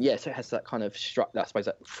 So so it has that kind of I suppose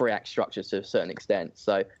that 3-act structure to a certain extent.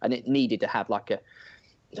 So, and it needed to have like a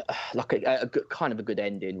good, kind of a good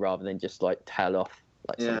ending rather than just like tail off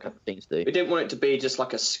like some kind of things do. We didn't want it to be just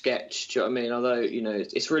like a sketch. Do you know what I mean? Although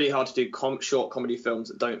it's really hard to do short comedy films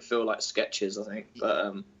that don't feel like sketches, I think.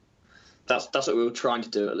 But that's what we were trying to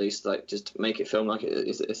do, at least, like just make it film like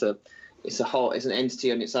it's an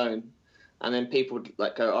entity on its own, and then people would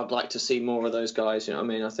like go, I'd like to see more of those guys. You know what I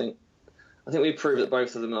mean? I think we proved that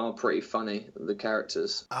both of them are pretty funny, the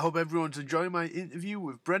characters. I hope everyone's enjoying my interview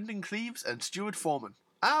with Brendan Cleaves and Stuart Foreman.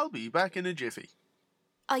 I'll be back in a jiffy.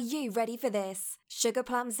 Are you ready for this? Sugar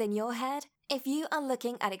plums in your head? If you are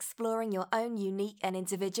looking at exploring your own unique and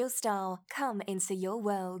individual style, come into your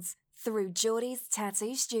worlds through Geordie's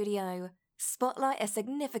Tattoo Studio. Spotlight a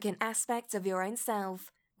significant aspect of your own self.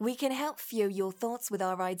 We can help fuel your thoughts with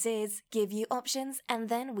our ideas, give you options, and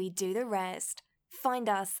then we do the rest. Find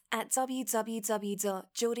us at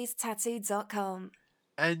www.geordiestattoo.com.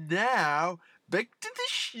 And now, back to the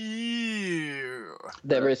show.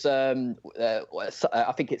 There is, I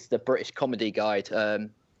think it's the British Comedy Guide.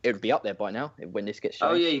 It would be up there by now when this gets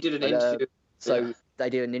shown. Oh, yeah, you did an interview. So they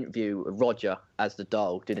did an interview. Roger, as the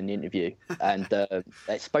doll, did an interview, and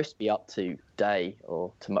it's supposed to be up today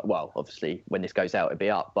or tomorrow. Well, obviously, when this goes out, it'll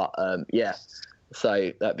be up. But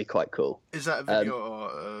so that'd be quite cool. Is that a video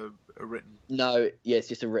or a written? No, it's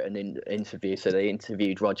just a written interview. So they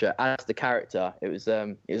interviewed Roger as the character. It was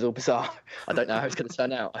all bizarre. I don't know how it's going to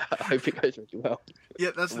turn out. I hope it goes really well.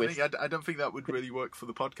 Yeah, that's the thing. I don't think that would really work for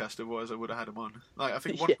the podcast. Otherwise, I would have had him on. Like, I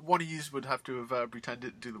think one of you would have to have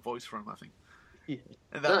pretended to do the voice for him, I think. Yeah.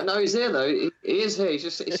 No, he's here though. He is here.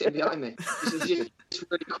 He's sitting behind me. He's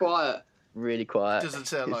really quiet. Really quiet. Doesn't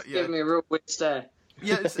sound like. He's giving me a real weird stare.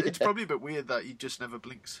 Yeah, it's probably a bit weird that he just never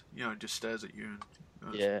blinks. Just stares at you.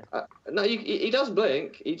 And, no, he does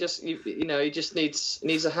blink. He just he just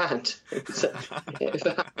needs a hand.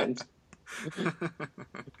 A hand.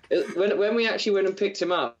 When we actually went and picked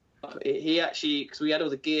him up, he actually, because we had all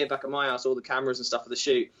the gear back at my house, all the cameras and stuff for the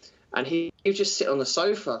shoot, and he would just sit on the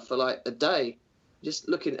sofa for like a day. Just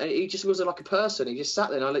looking, he just wasn't like a person. He just sat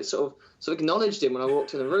there, and I like sort of acknowledged him when I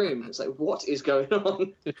walked in the room. It's like, what is going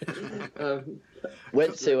on?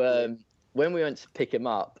 When we went to pick him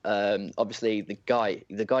up, obviously the guy's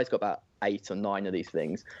got about 8 or 9 of these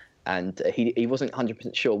things, and he wasn't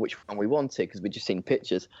 100% sure which one we wanted because we'd just seen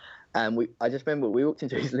pictures. And I just remember we walked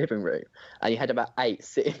into his living room, and he had about 8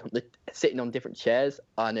 sitting on different chairs,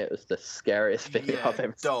 and it was the scariest thing I've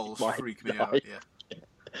ever seen. Dolls freak me out. Yeah.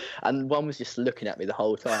 And one was just looking at me the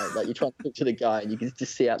whole time. Like, you're trying to talk to the guy, and you can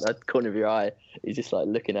just see out the corner of your eye, he's just like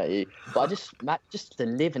looking at you. But just to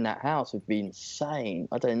live in that house would be insane.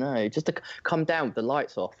 I don't know. Just to come down with the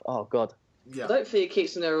lights off. Oh God. Yeah. I don't think he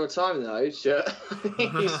keeps them there all the time though. He's just...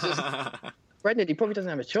 Brendan, he probably doesn't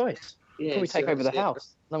have a choice. He'd probably take over the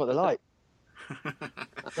house. Know what they're like. I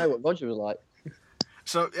know what Roger was like.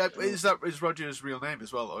 So is Roger's real name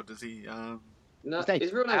as well, or does he? No,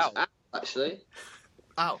 his real name's Al, actually.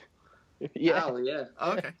 Al. Yeah, Al, yeah.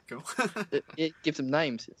 Oh, okay, cool. it gives them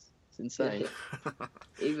names. It's insane.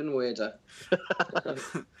 Even weirder.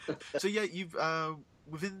 So yeah, you've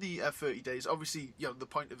within the 30 days. Obviously, the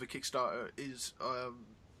point of a Kickstarter is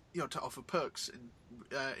to offer perks in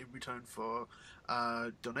return for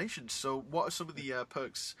donations. So, what are some of the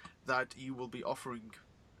perks that you will be offering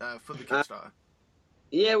for the Kickstarter?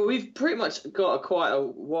 Yeah, well, we've pretty much got quite a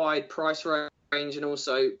wide price range, and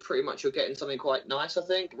also pretty much you're getting something quite nice, I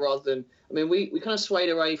think, rather than... I mean, we kind of swayed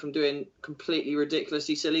away from doing completely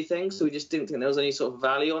ridiculously silly things, so we just didn't think there was any sort of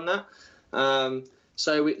value on that.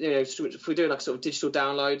 So, if we're doing like sort of digital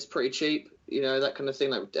downloads, pretty cheap, that kind of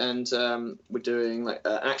thing. And we're doing like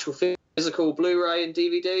actual physical Blu-ray and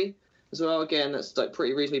DVD as well. Again, that's like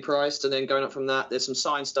pretty reasonably priced. And then going up from that, there's some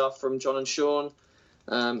signed stuff from John and Sean.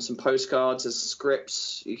 Some postcards as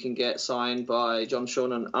scripts you can get signed by John,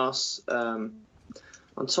 Sean, and us.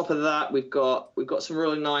 On top of that, we've got some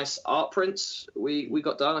really nice art prints. We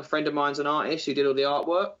got done. A friend of mine's an artist who did all the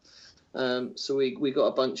artwork. So we got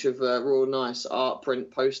a bunch of real nice art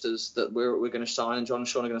print posters that we're going to sign, and John and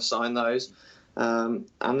Sean are going to sign those. And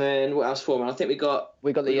then what else, Foreman? I think we got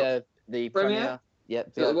the premiere.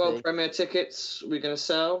 Yep, the world premiere tickets we're going to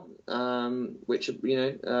sell, which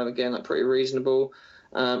are again like pretty reasonable.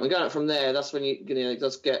 And going up from there, that's when you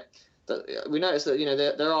just get. We noticed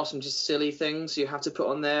that there are some just silly things you have to put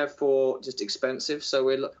on there for just expensive. So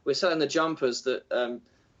we're selling the jumpers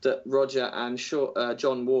that Roger and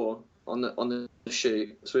John wore on the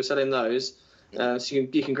shoot. So we're selling those. So you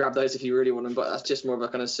can grab those if you really want them, but that's just more of a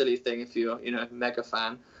kind of silly thing if you're a mega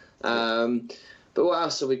fan. But what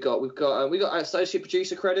else have we got? We got associate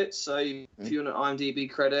producer credits. So if you want an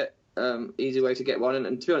IMDb credit, easy way to get one.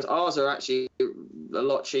 And to be honest, ours are actually a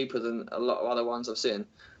lot cheaper than a lot of other ones I've seen.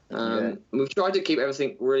 We've tried to keep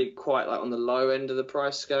everything really quite like on the low end of the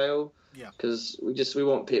price scale. Yeah. Because we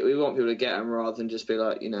want people to get them rather than just be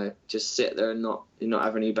like just sit there and not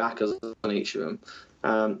have any backers on each of them.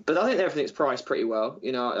 But I think everything's priced pretty well.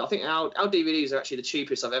 I think our DVDs are actually the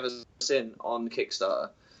cheapest I've ever seen on Kickstarter.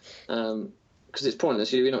 Because it's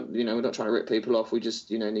pointless. We're not trying to rip people off. We just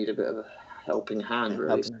need a bit of a helping hand,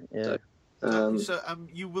 really. Yeah. So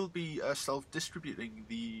you will be self-distributing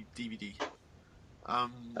the DVD.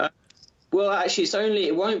 Well, actually,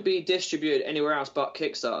 it won't be distributed anywhere else but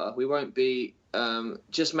Kickstarter. We won't be,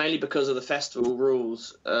 just mainly because of the festival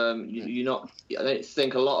rules. I don't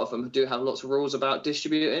think a lot of them do have lots of rules about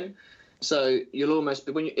distributing. So you'll almost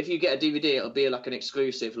be, if you get a DVD, it'll be like an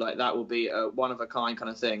exclusive, like that will be a one of a kind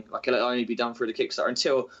kind of thing. Like it'll only be done through the Kickstarter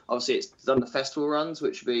until obviously it's done the festival runs,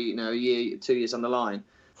 which would be a year, 2 years on the line.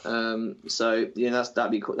 So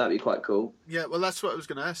that'd be quite cool. Yeah, well, that's what I was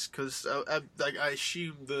going to ask, because I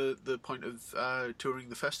assume the point of touring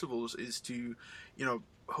the festivals is to,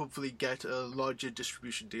 hopefully get a larger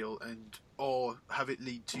distribution deal or have it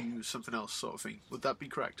lead to something else, sort of thing. Would that be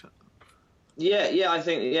correct? Yeah, I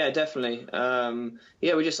think definitely. I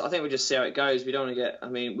think we just see how it goes. We don't want to get. I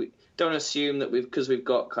mean, we don't assume that because we've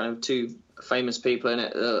got kind of two famous people in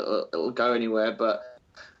it, it'll go anywhere. But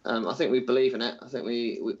I think we believe in it. I think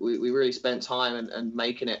we really spent time and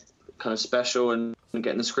making it kind of special and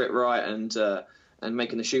getting the script right and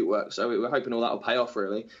making the shoot work. So we're hoping all that will pay off,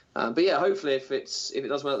 really. But yeah, hopefully if it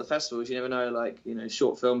does well at the festivals, you never know. Like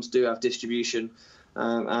short films do have distribution,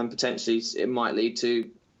 and potentially it might lead to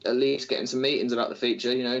at least getting some meetings about the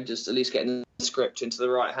feature. Just at least getting the script into the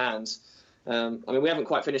right hands. I mean, we haven't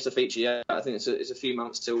quite finished the feature yet. I think it's a few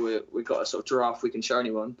months till we've got a sort of draft we can show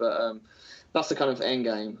anyone. But that's the kind of end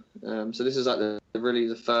game. So this is like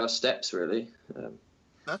the first steps, really.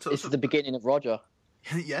 That's awesome. This is the beginning of Roger.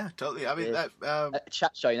 Yeah, totally. I mean,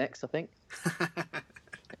 chat show next, I think.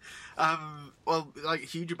 Well, like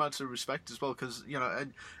huge amounts of respect as well, because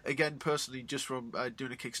and again, personally, just from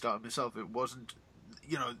doing a Kickstarter myself, it wasn't.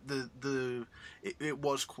 It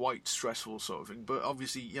was quite stressful, sort of thing. But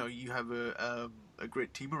obviously, you have a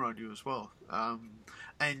great team around you as well.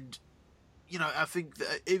 And I think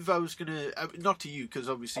that if I was gonna, not to you, because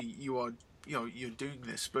obviously you are, you're doing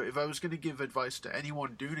this, but if I was gonna give advice to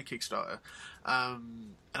anyone doing a Kickstarter,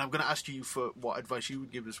 and I'm gonna ask you for what advice you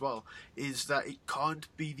would give as well, is that it can't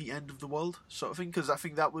be the end of the world, sort of thing. Because I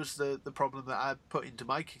think that was the problem that I put into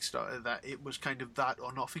my Kickstarter, that it was kind of that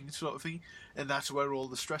or nothing sort of thing, and that's where all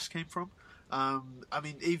the stress came from. I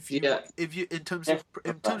mean, if you in terms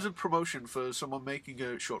of promotion for someone making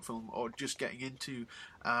a short film or just getting into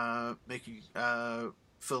making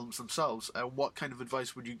films themselves, what kind of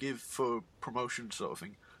advice would you give for promotion, sort of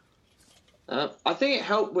thing? I think it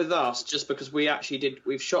helped with us just because we've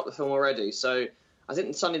shot the film already, so I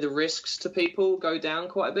think suddenly the risks to people go down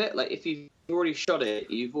quite a bit. Like if you've already shot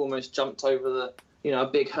it, you've almost jumped over a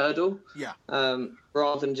big hurdle. Yeah.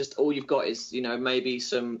 Rather than just all you've got is, maybe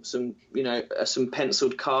some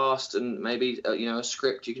penciled cast and maybe, a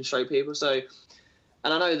script you can show people. So,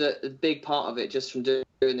 and I know that a big part of it just from doing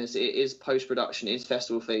this, it is post-production, it is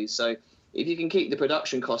festival fees. So if you can keep the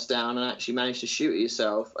production costs down and actually manage to shoot it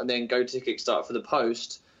yourself and then go to Kickstarter for the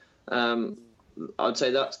post, I'd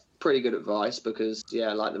say that's pretty good advice because,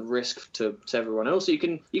 like the risk to everyone. And also you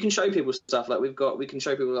can show people stuff like we can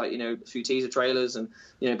show people like, a few teaser trailers and,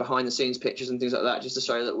 behind the scenes pictures and things like that just to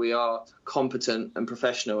show that we are competent and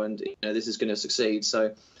professional and, this is going to succeed.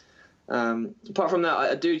 So apart from that,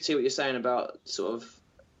 I do see what you're saying about sort of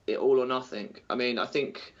it all or nothing. I mean, I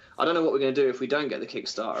don't know what we're going to do if we don't get the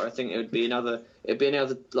Kickstarter. I think it'd be another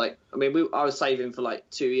like, I mean, I was saving for like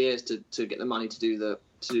 2 years to get the money to do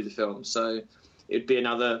the film. So it'd be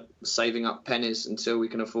another saving up pennies until we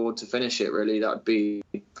can afford to finish it. Really, that would be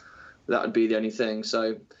the only thing.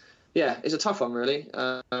 So yeah, it's a tough one really.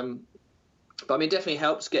 But I mean, it definitely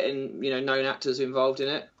helps getting known actors involved in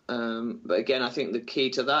it. But again, I think the key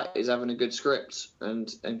to that is having a good script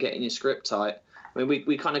and getting your script tight. I mean,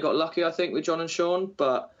 we kind of got lucky, I think, with John and Sean,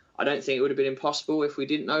 but I don't think it would have been impossible if we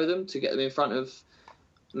didn't know them to get them in front of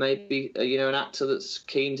maybe an actor that's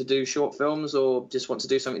keen to do short films or just wants to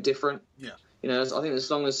do something different. Yeah. I think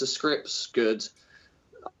as long as the script's good,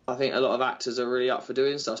 I think a lot of actors are really up for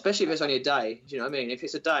doing stuff, especially if it's only a day. Do you know what I mean? If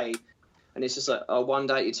it's a day and it's just like one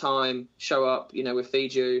day at your time, show up, we'll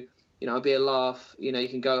feed you, it'll be a laugh, you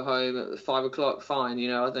can go home at 5 o'clock, fine.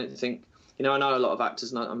 I don't think, I know a lot of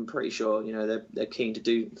actors, and I'm pretty sure, they're keen to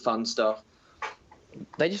do fun stuff.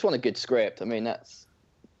 They just want a good script. I mean, that's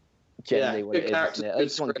generally what it is. Isn't it? They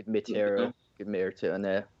just want good material, good material,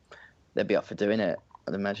 and they'll be up for doing it,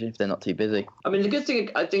 I'd imagine, if they're not too busy. I mean, the good thing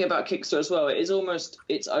I think about Kickstarter as well, it is almost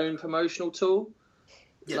its own promotional tool.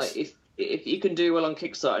 Yes. Like if you can do well on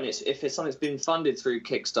Kickstarter, and if it's something that's been funded through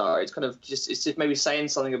Kickstarter, it's kind of it's just maybe saying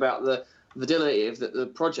something about the validity of the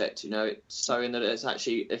project. It's showing that it's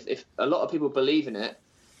actually if a lot of people believe in it,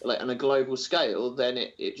 like on a global scale, then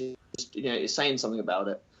it just it's saying something about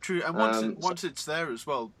it. True, and once it's there as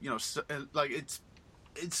well, like it's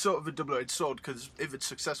sort of a double-edged sword because if it's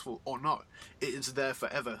successful or not, it is there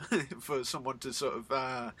forever for someone to sort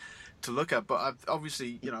of to look at. But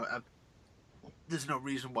obviously, there's no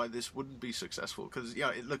reason why this wouldn't be successful because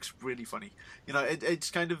it looks really funny. It's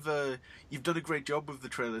kind of you've done a great job with the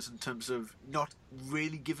trailers in terms of not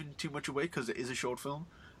really giving too much away because it is a short film.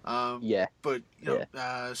 But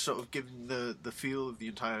sort of giving the feel of the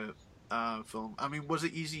entire film. I mean, was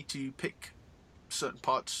it easy to pick certain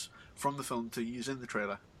parts from the film to use in the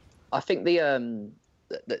trailer? I think the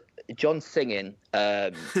John singing,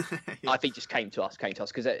 I think just came to us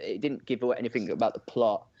because it didn't give away anything about the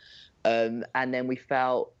plot. And then we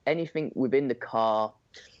felt anything within the car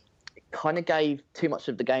kind of gave too much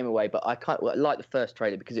of the game away. But I like the first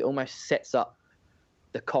trailer because it almost sets up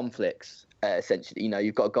the conflicts. Essentially,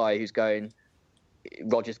 you've got a guy who's going,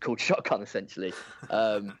 Roger's called shotgun, essentially.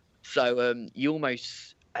 So you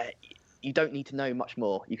almost you don't need to know much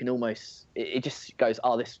more. You can almost it just goes,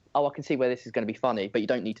 I can see where this is going to be funny, but you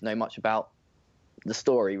don't need to know much about the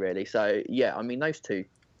story really. So yeah, I mean those two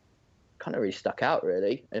kind of really stuck out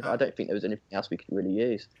really. I don't think there was anything else we could really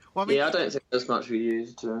use. Well, I mean, I don't think there's much we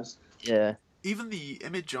used to us. Yeah. Even the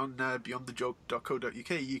image on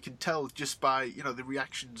beyondthejoke.co.uk, you can tell just by the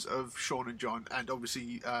reactions of Sean and John, and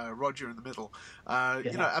obviously Roger in the middle.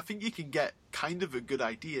 I think you can get kind of a good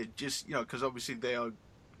idea, just because obviously they are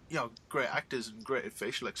great actors and great at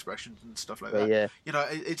facial expressions and stuff like that. Yeah.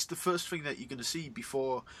 It's the first thing that you're going to see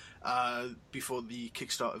before the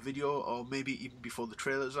Kickstarter video, or maybe even before the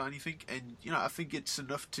trailers or anything. And I think it's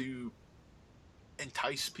enough to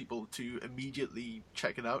entice people to immediately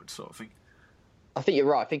check it out, sort of thing. I think you're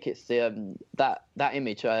right. I think it's the that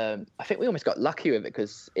image. I think we almost got lucky with it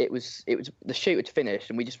because it was the shoot had finished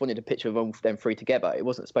and we just wanted a picture of all them three together. It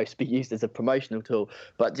wasn't supposed to be used as a promotional tool,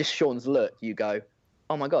 but just Sean's look, you go,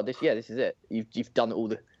 oh my god, this is it. You've done all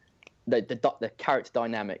the character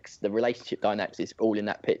dynamics, the relationship dynamics is all in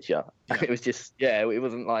that picture. Yeah. And it was just it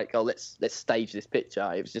wasn't like let's stage this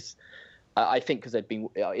picture. It was just I think because it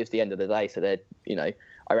was the end of the day, so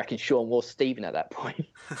I reckon Sean was Stephen at that point.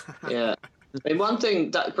 Yeah. I mean, one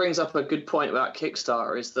thing that brings up a good point about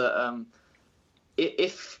Kickstarter is that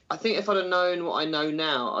if I'd have known what I know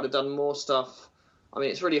now, I'd have done more stuff. I mean,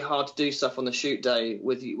 it's really hard to do stuff on the shoot day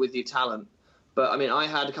with your talent. But I mean, I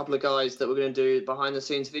had a couple of guys that were going to do behind the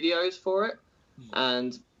scenes videos for it,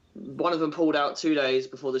 and one of them pulled out 2 days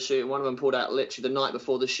before the shoot, and one of them pulled out literally the night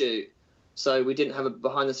before the shoot. So we didn't have a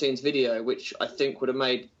behind the scenes video, which I think would have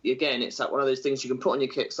made, again, it's like one of those things you can put on your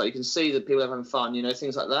Kickstarter. You can see that people are having fun,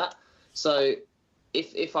 things like that. So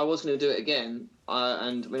if I was going to do it again,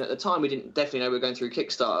 and I mean, at the time we didn't definitely know we were going through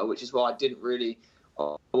Kickstarter, which is why I didn't really.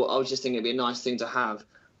 I was just thinking it'd be a nice thing to have.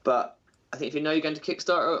 But I think if you know you're going to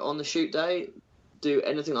Kickstarter on the shoot day, do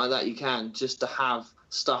anything like that you can, just to have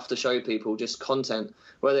stuff to show people, just content,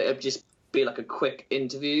 whether it just be like a quick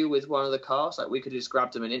interview with one of the cast, like we could just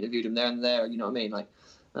grab them and interviewed them there and there, you know what I mean? Like,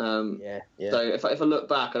 Yeah. So if I look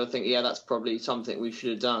back, I think that's probably something we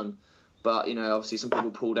should have done. But obviously some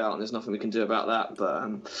people pulled out, and there's nothing we can do about that.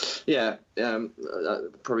 But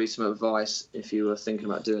probably some advice if you were thinking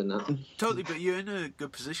about doing that. Totally, but you're in a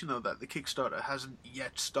good position though that the Kickstarter hasn't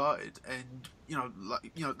yet started, and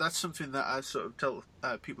that's something that I sort of tell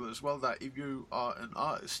people as well, that if you are an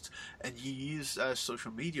artist and you use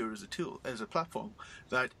social media as a tool, as a platform,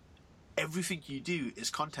 that everything you do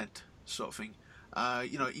is content, sort of thing.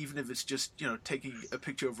 Even if it's just taking a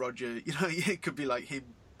picture of Roger, it could be like him,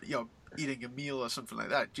 eating a meal or something like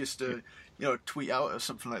that, just to tweet out or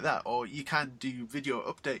something like that. Or you can do video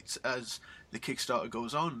updates as the Kickstarter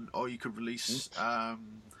goes on, or you could release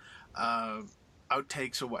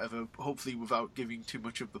outtakes or whatever, hopefully without giving too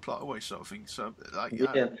much of the plot away, sort of thing. So I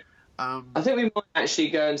think we might actually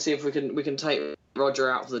go and see if we can take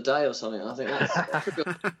Roger out for the day or something. I think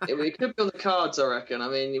it could be on the cards, I reckon. I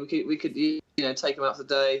mean, we could take him out for the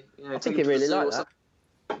day. I think he'd really like that.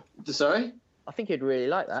 Sorry? I think he'd really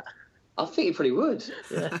like that. I think he probably would.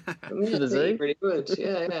 Yeah. I mean, I think he really would.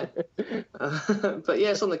 Yeah. But yeah,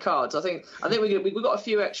 it's on the cards. I think we've got a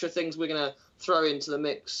few extra things we're gonna throw into the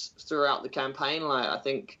mix throughout the campaign. Like, I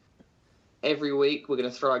think every week we're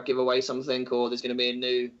gonna give away something, or there's gonna be a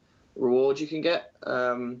new reward you can get.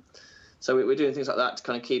 So we're doing things like that to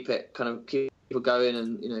kind of keep people going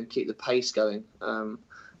and keep the pace going.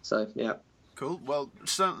 So yeah. Cool. Well,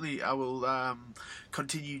 certainly I will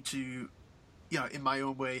continue to, in my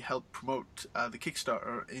own way, help promote the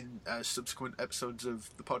Kickstarter in subsequent episodes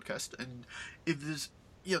of the podcast. And if there's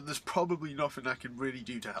probably nothing I can really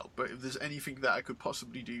do to help, but if there's anything that I could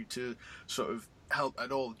possibly do to sort of help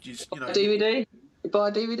at all, just DVD. You buy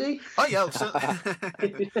a DVD? Oh yeah,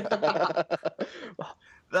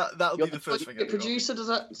 that'll be the first thing. Producer, does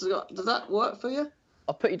that work for you?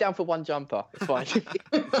 I'll put you down for one jumper. It's fine.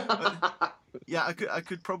 Yeah, I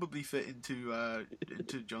could probably fit into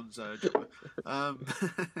John's jumper.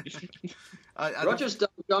 Roger's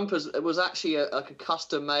jumpers was actually a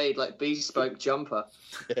custom made, like, bespoke jumper.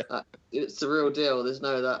 Yeah. It's the real deal. There's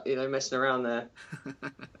no messing around there.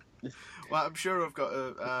 Well, I'm sure I've got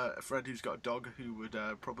a friend who's got a dog who would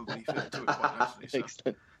probably fit into it quite nicely. So.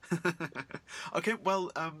 Excellent. Okay,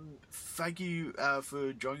 well, thank you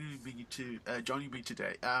for joining me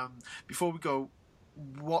today. Before we go,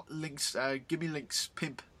 what links? Give me links,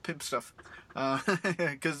 pimp stuff,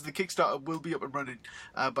 because the Kickstarter will be up and running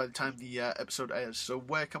by the time the episode airs. So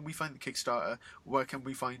where can we find the Kickstarter? Where can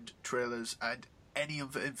we find trailers and any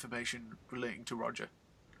other information relating to Roger?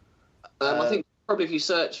 I think probably if you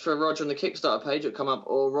search for Roger on the Kickstarter page, it'll come up,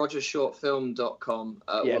 or rogershortfilm.com.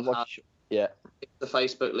 Yeah. The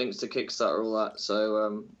Facebook links to Kickstarter, all that.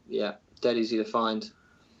 So dead easy to find.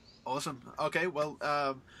 Awesome. Okay, well,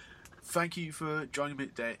 thank you for joining me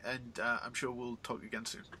today, and I'm sure we'll talk again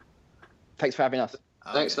soon. Thanks for having us.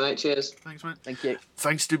 Thanks, mate. Cheers. Thanks, mate. Thank you.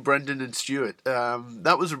 Thanks to Brendan and Stuart.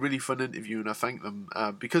 That was a really fun interview, and I thank them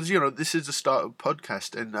because this is a startup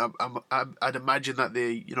podcast, and I'd imagine that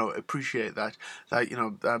they appreciate that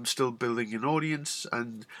I'm still building an audience,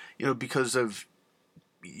 and because of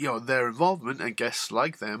their involvement and guests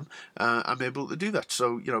like them, I'm able to do that.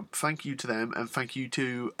 So thank you to them, and thank you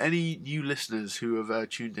to any new listeners who have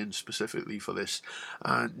tuned in specifically for this.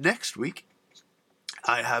 Next week,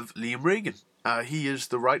 I have Liam Regan. He is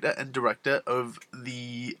the writer and director of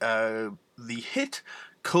the hit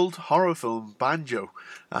cult horror film Banjo.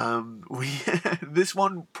 This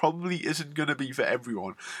one probably isn't going to be for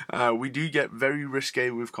everyone. We do get very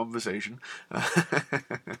risque with conversation.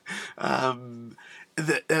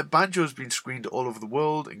 Banjo has been screened all over the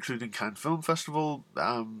world, including Cannes Film Festival,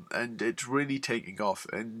 and it's really taking off.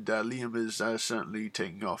 And Liam is certainly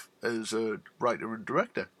taking off as a writer and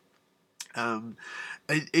director.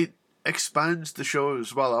 It expands the show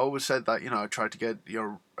as well. I always said that I try to get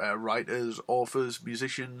writers, authors,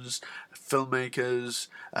 musicians, filmmakers,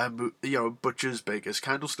 butchers, bakers,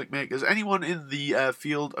 candlestick makers, anyone in the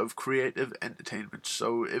field of creative entertainment.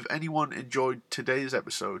 So if anyone enjoyed today's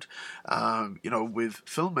episode, with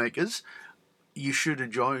filmmakers, you should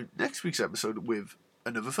enjoy next week's episode with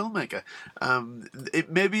another filmmaker. It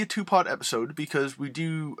may be a 2-part episode because we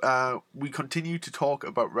continue to talk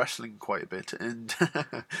about wrestling quite a bit, and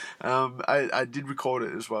I did record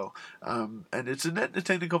it as well. And it's an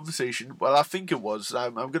entertaining conversation. Well, I think it was.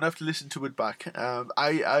 I'm going to have to listen to it back.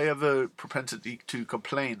 I have a propensity to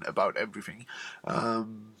complain about everything.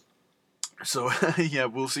 So yeah,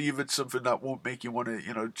 we'll see if it's something that won't make you want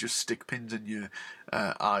to, just stick pins in your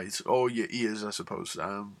eyes or your ears, I suppose.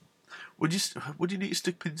 Would you need to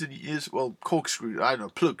stick pins in your ears? Well, corkscrews, I don't know,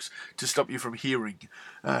 plugs to stop you from hearing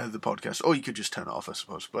the podcast, or you could just turn it off, I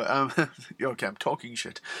suppose. But okay, I'm talking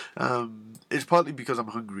shit. It's partly because I'm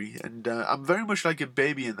hungry, and I'm very much like a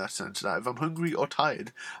baby in that sense. That if I'm hungry or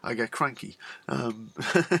tired, I get cranky.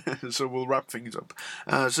 So we'll wrap things up.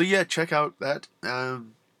 So yeah, check out that.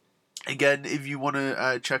 Again, if you want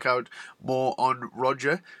to check out more on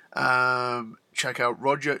Roger, check out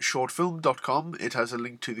rogershortfilm.com. It has a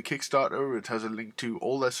link to the Kickstarter. It has a link to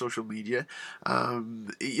all their social media.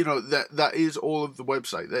 That is all of the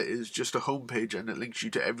website. That is just a homepage, and it links you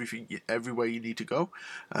to everywhere you need to go.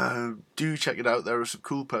 Do check it out. There are some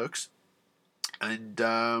cool perks. And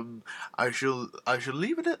I shall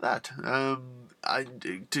leave it at that.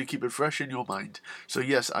 To keep it fresh in your mind. So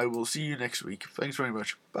yes, I will see you next week. Thanks very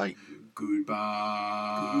much. Bye.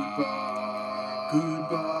 Goodbye. Goodbye.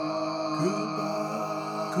 Goodbye.